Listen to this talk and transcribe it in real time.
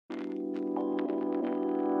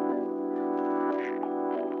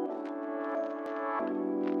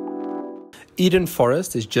Eden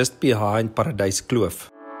Forest is just behind Paradise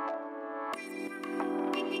Kloof.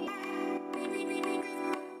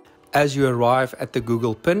 As you arrive at the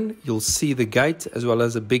Google pin, you'll see the gate as well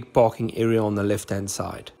as a big parking area on the left-hand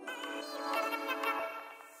side.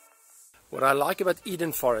 What I like about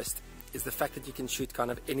Eden Forest is the fact that you can shoot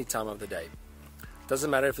kind of any time of the day.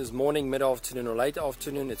 Doesn't matter if it's morning, mid-afternoon or late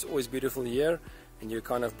afternoon, it's always beautiful here and you're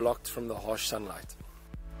kind of blocked from the harsh sunlight.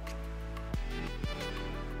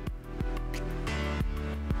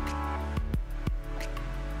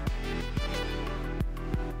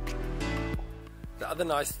 The other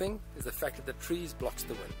nice thing is the fact that the trees blocks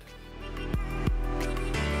the wind.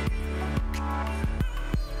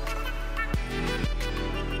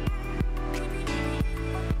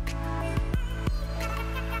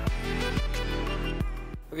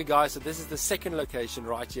 Okay guys, so this is the second location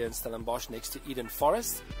right here in Stellenbosch next to Eden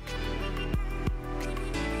Forest.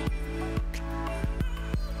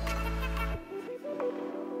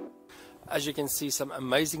 As you can see, some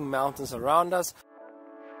amazing mountains around us.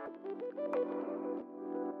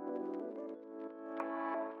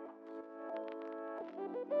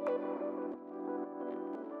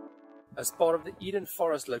 As part of the Eden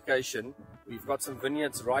Forest location, we've got some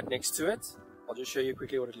vineyards right next to it. I'll just show you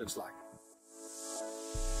quickly what it looks like.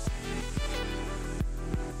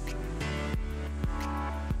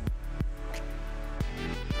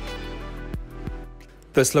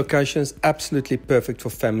 This location is absolutely perfect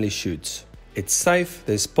for family shoots. It's safe,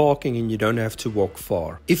 there's parking and you don't have to walk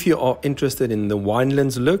far. If you are interested in the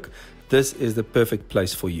Winelands look, this is the perfect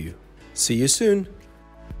place for you. See you soon!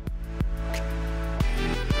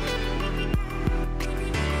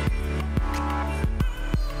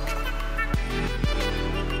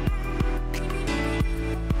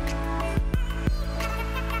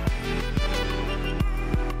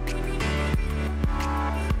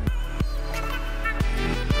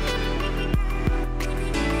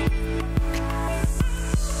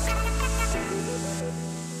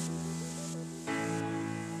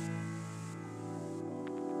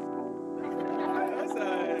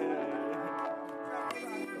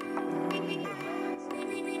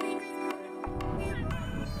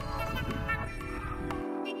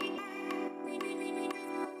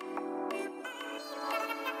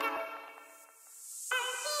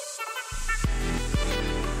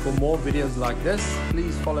 For more videos like this,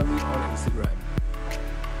 please follow me on Instagram.